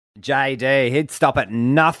JD, he'd stop at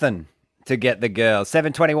nothing to get the girl.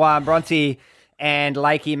 7:21, Bronte and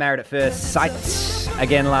Lakey married at first sight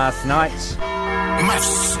again last night.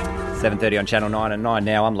 MAFS. 7:30 on Channel 9 and 9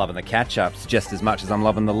 now. I'm loving the catch-ups just as much as I'm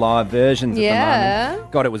loving the live versions at the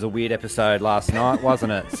moment. God, it was a weird episode last night,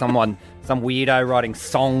 wasn't it? Some weirdo writing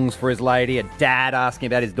songs for his lady, a dad asking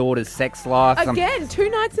about his daughter's sex life. Again, two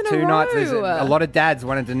nights in a row. A lot of dads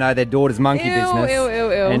wanted to know their daughter's monkey business.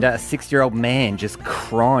 Ew. And a 6-year-old man just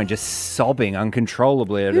crying, just sobbing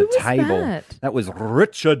uncontrollably at a table. That was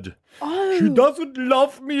Richard. Oh. She doesn't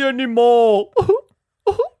love me anymore.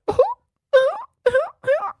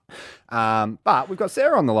 But we've got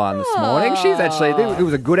Sarah on the line this morning. She's it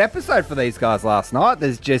was a good episode for these guys last night.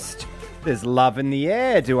 There's love in the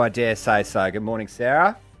air, do I dare say so. Good morning,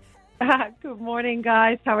 Sarah. Good morning,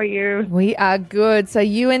 guys. How are you? We are good. So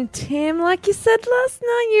you and Tim, like you said last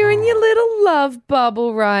night, you're in your little love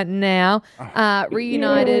bubble right now,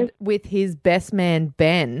 reunited with his best man,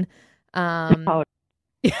 Ben. What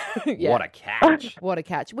a catch. What a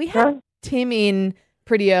catch. We had Tim in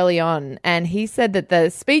pretty early on, and he said that the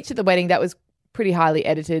speech at the wedding, that was pretty highly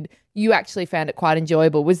edited. You actually found it quite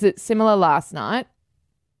enjoyable. Was it similar last night?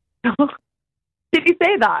 Did you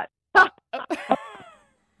say that?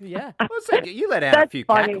 Yeah. Well, you let out a few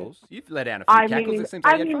cackles. You've let out a few cackles. It seems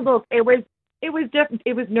like look, it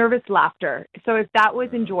was nervous laughter. So if that was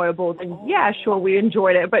enjoyable, then yeah, sure, we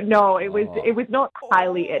enjoyed it. But no, it was not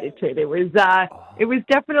highly edited. It was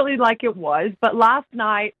definitely like it was. But last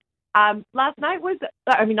night was,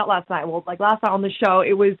 not last night. Well, like last night on the show,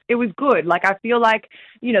 it was good. Like I feel like,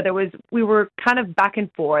 we were kind of back and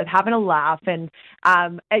forth having a laugh, and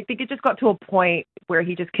I think it just got to a point where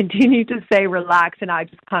he just continued to say relax, and I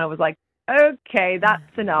just kind of was like, okay,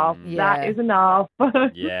 that's enough. Yeah. That is enough.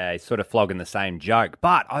 Yeah, he's sort of flogging the same joke.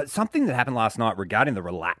 But something that happened last night regarding the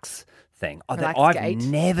relax thing that I've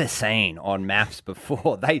never seen on MAFS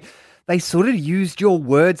before. They sort of used your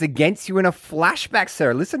words against you in a flashback,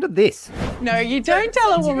 Sarah. Listen to this. No, you don't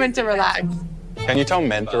tell a woman to relax. Can you tell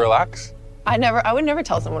men to relax? I would never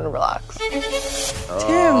tell someone to relax.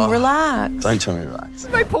 Tim, relax. Don't tell me to relax.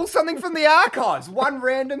 They pulled something from the archives. One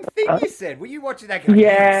random thing you said. Were you watching that going,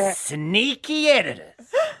 Yeah. Sneaky editors.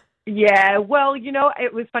 Yeah, well,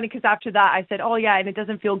 it was funny because after that I said, oh, yeah, and it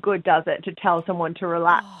doesn't feel good, does it, to tell someone to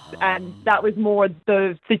relax? And that was more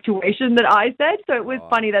the situation that I said. So it was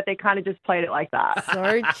funny that they kind of just played it like that.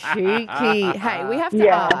 So cheeky. Hey, we have to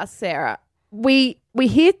ask, Sarah. We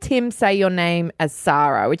hear Tim say your name as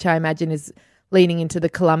Sara, which I imagine is leaning into the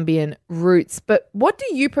Colombian roots. But what do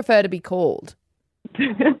you prefer to be called?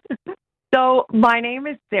 So my name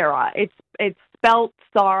is Sarah. It's spelt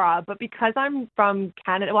Sara, but because I'm from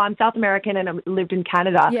Canada, well, I'm South American and I lived in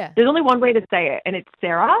Canada, there's only one way to say it, and it's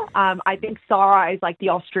Sarah. I think Sara is like the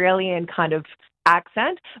Australian kind of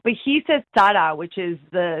accent, but he says Sara, which is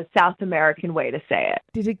the South American way to say it.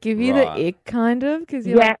 Did it give you the ick, kind of?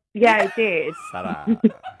 Yeah, it did. Sara.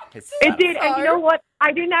 It did, and you know what?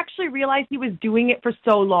 I didn't actually realize he was doing it for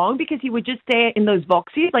so long because he would just say it in those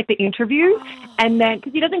voxies, like the interviews, and then,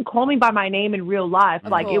 because he doesn't call me by my name in real life,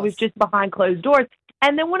 like it was just behind closed doors.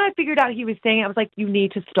 And then when I figured out he was saying it, I was like, you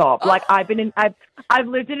need to stop. Like, I've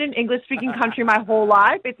lived in an English-speaking country my whole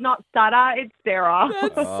life. It's not Sara, it's Sarah.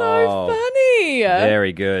 That's so funny.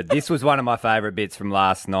 Very good. This was one of my favourite bits from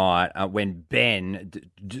last night when Ben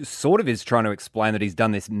sort of is trying to explain that he's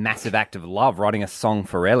done this massive act of love, writing a song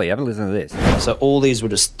for Ellie. Have a listen to this. So all these were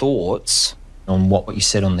just thoughts on what you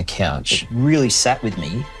said on the couch. It really sat with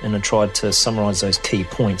me, and I tried to summarise those key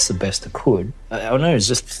points the best I could. I don't know, it's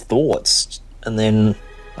just thoughts. And then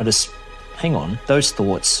I just, hang on, those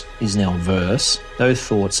thoughts is now verse. Those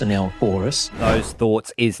thoughts are now chorus. Those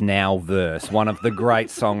thoughts is now verse. One of the great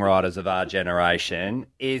songwriters of our generation.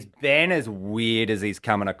 Is Ben as weird as he's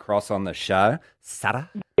coming across on the show?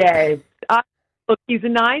 Sara? Yeah. Look, he's a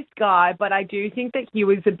nice guy, but I do think that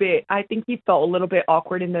I think he felt a little bit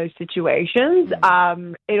awkward in those situations.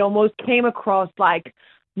 It almost came across like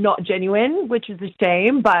not genuine, which is a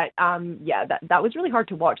shame, but that was really hard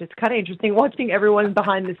to watch. It's kind of interesting watching everyone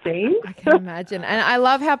behind the scenes. I can imagine. And I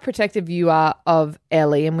love how protective you are of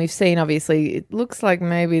Ellie, and we've seen, obviously, it looks like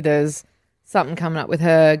maybe there's something coming up with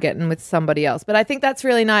her getting with somebody else, but I think that's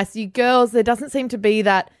really nice. You girls, there doesn't seem to be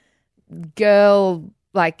that girl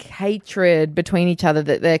like hatred between each other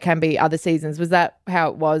that there can be other seasons. Was that how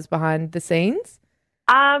it was behind the scenes?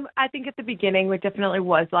 I think at the beginning it definitely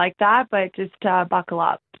was like that, but just buckle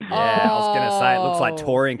up. Yeah, I was going to say, it looks like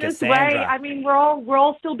Tori and Cassandra. I mean, we're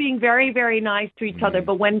all still being very, very nice to each other,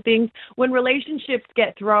 but when relationships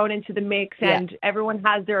get thrown into the mix and everyone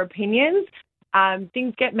has their opinions,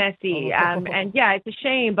 things get messy. And yeah, it's a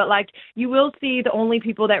shame, but like you will see the only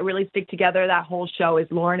people that really stick together that whole show is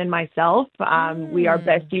Lauren and myself. We are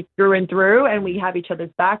besties through and through, and we have each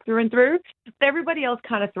other's back through and through. But everybody else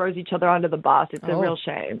kind of throws each other under the bus. It's a real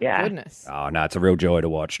shame. Yeah. Goodness. Oh, no, it's a real joy to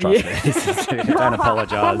watch. Trust me. Don't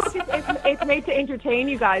apologise. It's made to entertain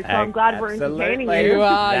you guys, so I'm glad we're entertaining you.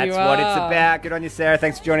 That's what it's about. Good on you, Sarah.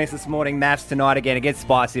 Thanks for joining us this morning. MAFS tonight again. It gets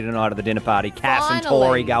spicy tonight at the dinner party. Cass and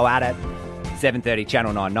Tori go at it. 7:30,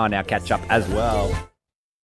 Channel 9. Now catch up as well.